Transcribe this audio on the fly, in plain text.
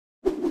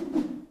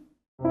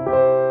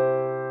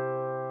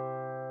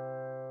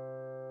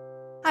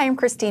I'm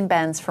Christine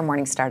Benz from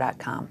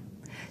Morningstar.com.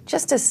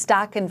 Just as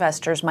stock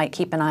investors might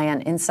keep an eye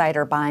on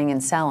insider buying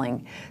and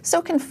selling, so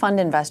can fund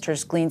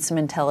investors glean some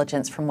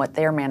intelligence from what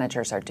their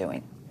managers are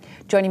doing.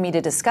 Joining me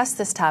to discuss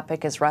this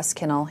topic is Russ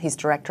Kinnel. He's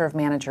Director of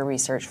Manager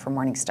Research for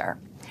Morningstar.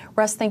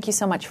 Russ, thank you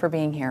so much for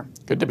being here.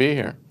 Good to be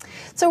here.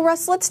 So,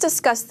 Russ, let's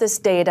discuss this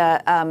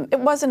data. It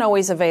wasn't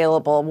always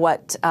available,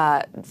 what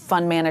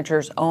fund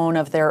managers own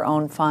of their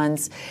own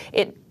funds.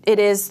 It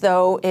is,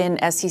 though, in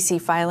SEC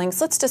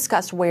filings. Let's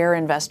discuss where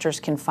investors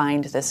can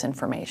find this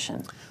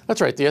information. That's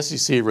right. The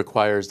SEC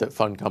requires that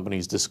fund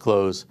companies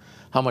disclose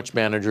how much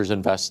managers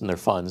invest in their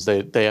funds.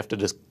 They have to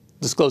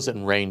disclose it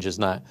in ranges,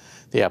 not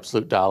the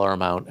absolute dollar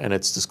amount. And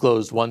it's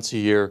disclosed once a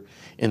year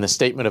in the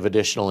Statement of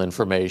Additional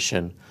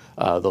Information.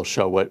 They'll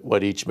show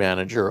what each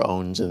manager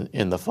owns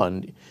in the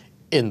fund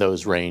in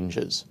those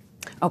ranges.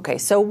 Okay,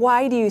 so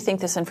why do you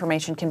think this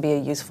information can be a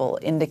useful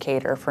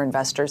indicator for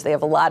investors? They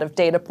have a lot of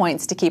data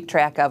points to keep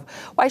track of.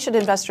 Why should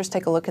investors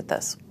take a look at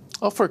this?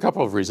 Well, for a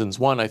couple of reasons.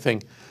 One, I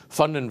think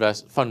fund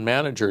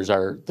managers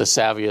are the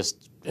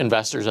savviest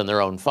investors in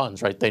their own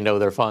funds, right? They know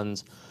their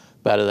funds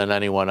better than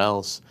anyone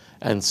else.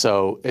 And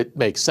so it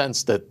makes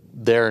sense that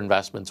their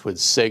investments would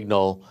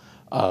signal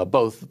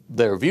both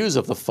their views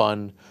of the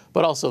fund,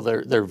 but also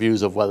their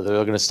views of whether they're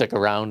going to stick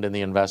around in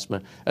the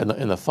investment and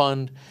in the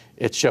fund.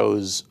 It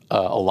shows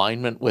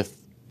alignment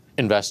with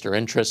investor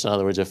interests. In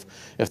other words,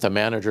 if the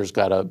manager's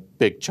got a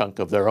big chunk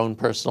of their own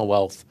personal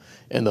wealth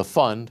in the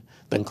fund,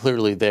 then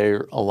clearly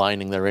they're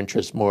aligning their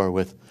interests more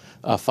with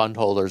fund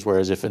holders,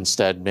 whereas if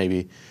instead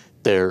maybe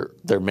their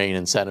main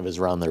incentive is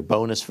around their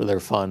bonus for their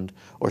fund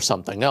or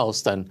something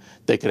else, then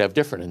they could have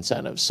different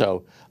incentives.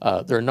 So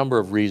there are a number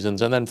of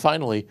reasons. And then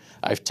finally,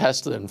 I've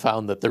tested and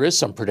found that there is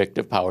some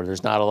predictive power.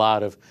 There's not a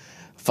lot of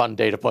fund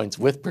data points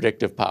with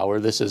predictive power.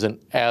 This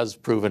isn't as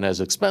proven as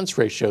expense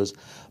ratios,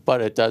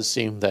 but it does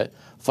seem that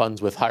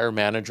funds with higher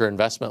manager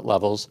investment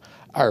levels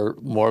are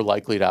more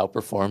likely to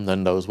outperform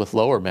than those with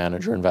lower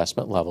manager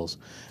investment levels.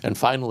 And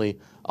finally,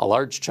 a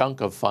large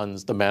chunk of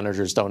funds, the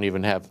managers don't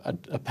even have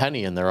a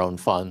penny in their own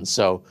funds.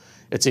 So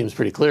it seems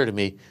pretty clear to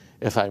me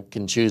if I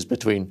can choose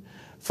between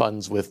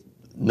funds with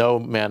no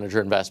manager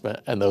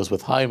investment and those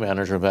with high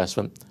manager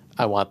investment,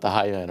 I want the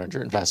high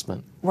manager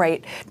investment.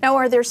 Right. Now,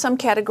 are there some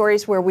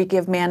categories where we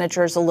give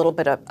managers a little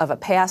bit of a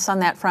pass on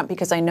that front?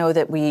 Because I know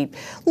that we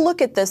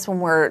look at this when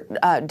we're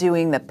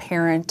doing the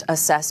parent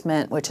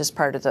assessment, which is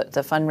part of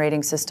the fund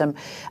rating system.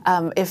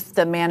 If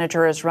the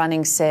manager is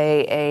running,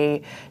 say,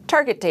 a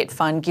target date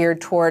fund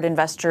geared toward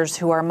investors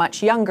who are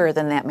much younger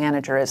than that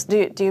manager is,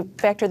 do you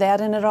factor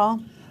that in at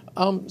all?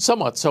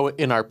 Somewhat. So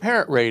in our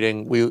parent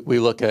rating, we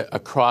look at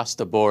across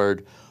the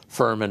board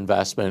firm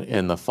investment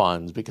in the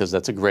funds because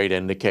that's a great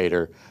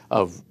indicator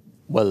of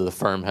whether the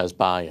firm has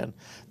buy-in.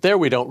 There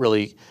we don't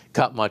really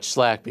cut much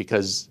slack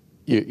because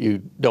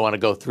you don't want to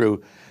go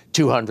through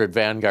 200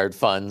 Vanguard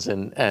funds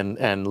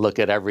and look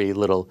at every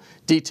little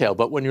detail.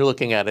 But when you're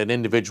looking at an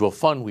individual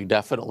fund, we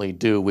definitely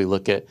do. We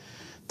look at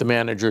the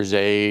manager's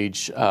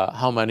age,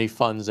 how many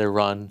funds they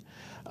run.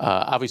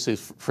 Obviously,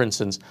 for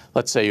instance,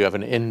 let's say you have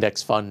an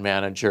index fund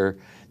manager.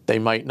 They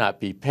might not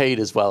be paid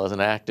as well as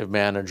an active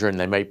manager, and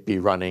they might be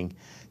running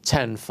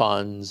 10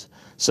 funds,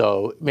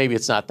 so maybe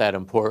it's not that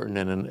important,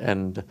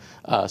 and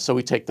so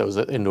we take those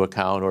into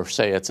account. Or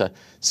say it's a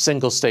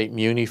single state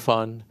muni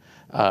fund.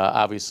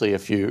 Obviously,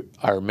 if you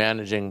are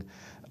managing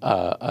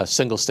a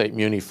single state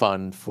muni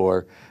fund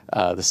for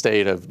the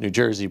state of New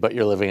Jersey, but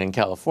you're living in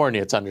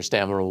California, it's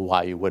understandable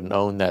why you wouldn't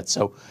own that.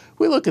 So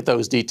we look at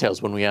those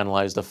details when we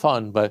analyze the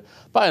fund, but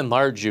by and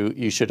large,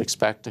 you should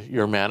expect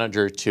your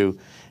manager to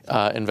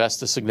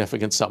invest a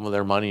significant sum of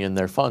their money in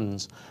their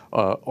funds,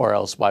 or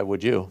else why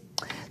would you?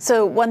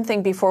 So one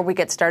thing before we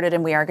get started,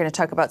 and we are going to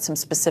talk about some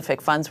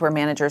specific funds where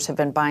managers have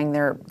been buying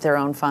their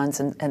own funds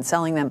and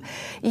selling them.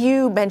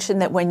 You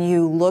mentioned that when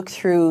you look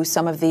through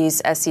some of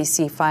these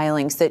SEC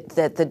filings,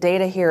 that the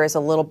data here is a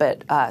little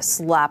bit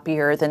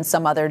sloppier than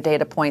some other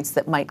data points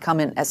that might come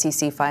in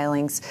SEC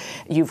filings.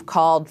 You've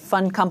called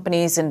fund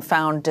companies and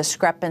found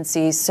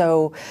discrepancies.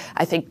 So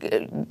I think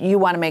you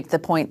want to make the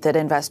point that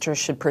investors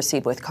should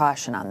proceed with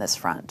caution on this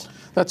front.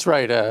 That's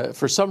right.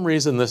 For some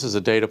reason, this is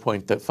a data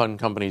point that fund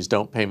companies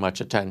don't pay much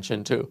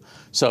attention to.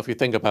 So if you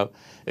think about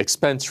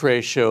expense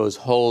ratios,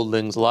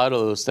 holdings, a lot of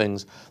those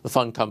things, the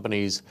fund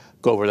companies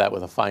go over that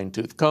with a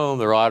fine-tooth comb.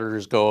 Their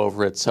auditors go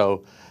over it.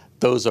 So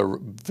those are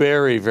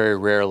very, very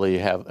rarely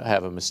have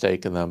a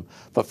mistake in them.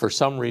 But for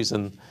some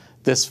reason,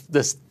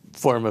 this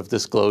form of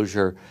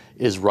disclosure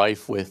is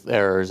rife with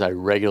errors. I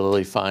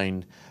regularly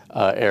find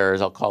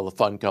errors. I'll call the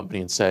fund company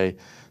and say,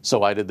 so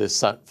why did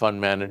this fund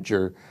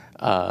manager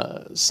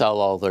sell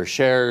all their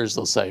shares?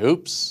 They'll say,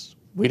 oops,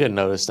 we didn't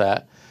notice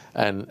that.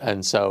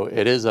 And so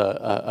it is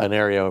an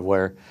area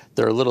where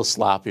they're a little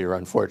sloppier,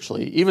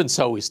 unfortunately. Even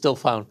so, we still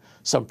found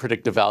some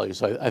predictive value.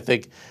 So I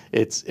think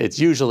it's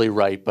usually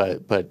right,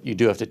 but you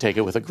do have to take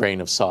it with a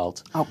grain of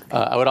salt. Okay.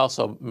 I would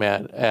also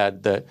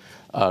add that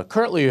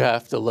currently you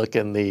have to look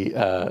in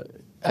the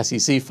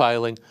SEC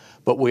filing,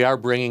 but we are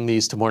bringing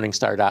these to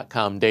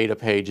Morningstar.com data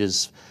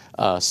pages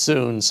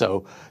soon,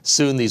 so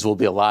soon these will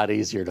be a lot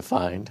easier to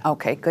find.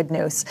 Okay, good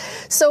news.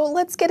 So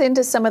let's get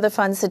into some of the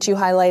funds that you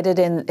highlighted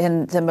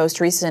in the most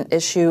recent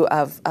issue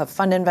of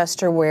Fund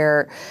Investor,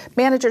 where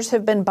managers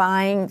have been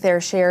buying their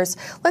shares.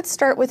 Let's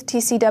start with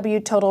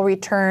TCW Total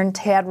Return.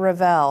 Tad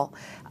Revell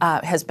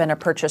has been a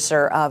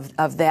purchaser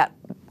of that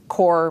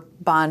core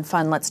bond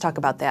fund. Let's talk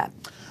about that.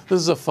 This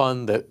is a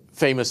fund that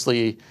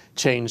famously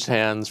changed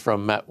hands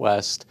from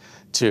MetWest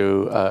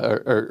to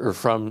or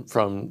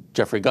from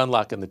Jeffrey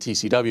Gundlach and the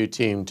TCW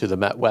team to the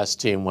MetWest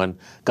team when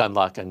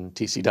Gundlach and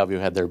TCW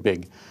had their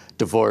big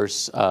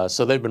divorce.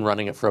 So they've been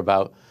running it for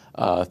about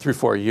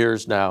 3-4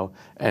 years now,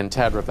 and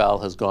Tad Revell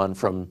has gone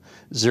from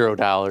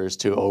 $0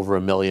 to over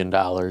 $1 million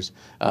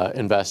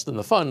invest in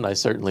the fund. I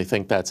certainly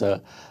think that's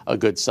a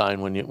good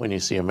sign when you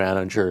see a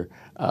manager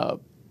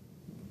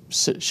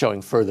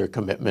showing further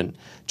commitment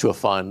to a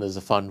fund. As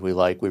a fund we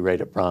like, we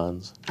rate it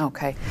bronze.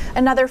 Okay.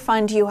 Another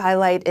fund you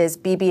highlight is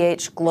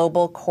BBH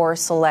Global Core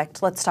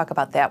Select. Let's talk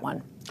about that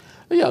one.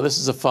 Yeah, this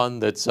is a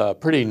fund that's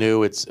pretty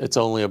new. It's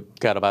only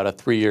got about a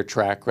 3-year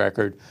track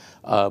record,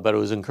 but it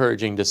was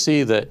encouraging to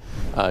see that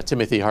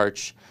Timothy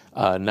Harch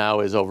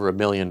now is over $1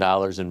 million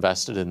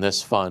invested in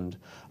this fund,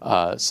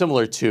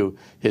 similar to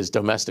his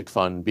domestic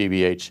fund,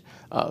 BBH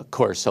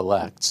Core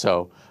Select.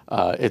 So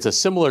it's a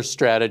similar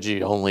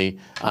strategy, only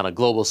on a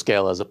global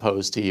scale as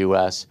opposed to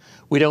U.S.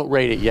 We don't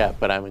rate it yet,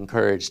 but I'm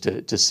encouraged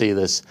to see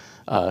this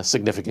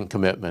significant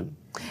commitment.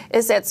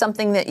 Is that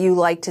something that you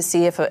like to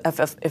see if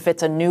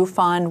it's a new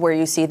fund where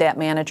you see that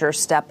manager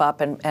step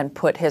up and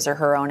put his or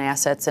her own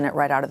assets in it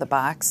right out of the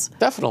box?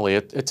 Definitely.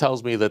 It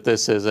tells me that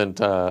this isn't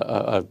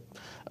a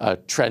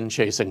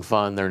trend-chasing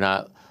fund. They're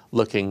not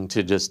looking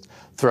to just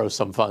throw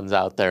some funds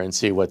out there and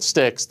see what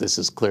sticks. This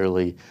is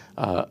clearly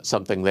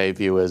something they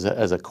view as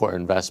a core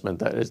investment.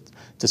 That is,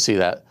 to see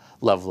that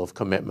level of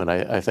commitment,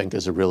 I think,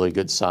 is a really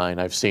good sign.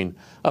 I've seen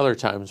other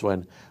times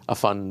when a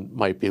fund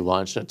might be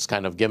launched, it's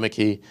kind of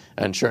gimmicky,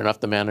 and sure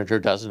enough, the manager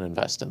doesn't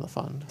invest in the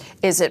fund.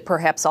 Is it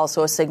perhaps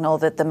also a signal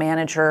that the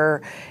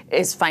manager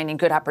is finding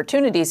good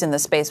opportunities in the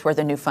space where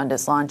the new fund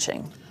is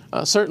launching?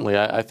 Certainly.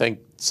 I think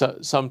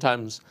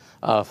sometimes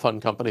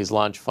fund companies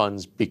launch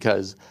funds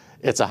because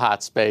it's a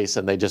hot space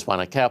and they just want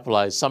to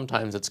capitalize.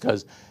 Sometimes it's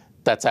because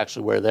that's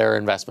actually where their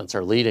investments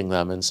are leading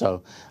them. And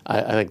so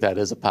I think that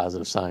is a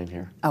positive sign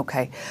here.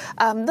 Okay.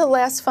 The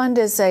last fund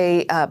is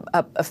a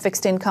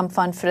fixed income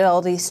fund,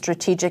 Fidelity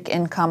Strategic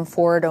Income.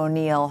 Ford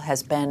O'Neill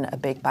has been a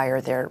big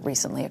buyer there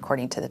recently,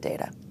 according to the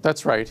data.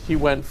 That's right. He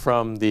went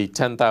from the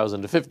 $10,000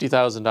 to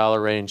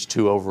 $50,000 range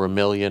to over $1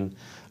 million,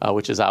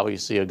 which is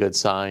obviously a good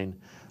sign.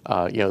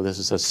 This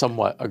is a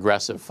somewhat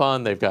aggressive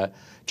fund. They've got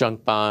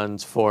junk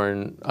bonds,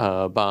 foreign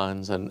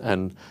bonds, and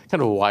kind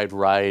of a wide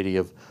variety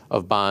of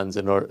bonds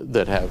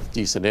that have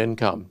decent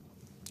income.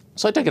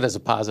 So I take it as a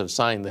positive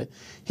sign that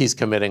he's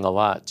committing a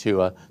lot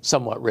to a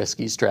somewhat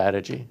risky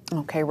strategy.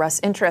 Okay, Russ,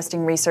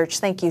 interesting research.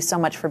 Thank you so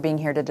much for being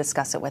here to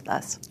discuss it with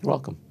us. You're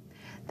welcome.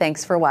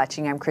 Thanks for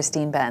watching. I'm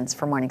Christine Benz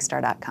for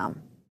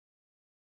Morningstar.com.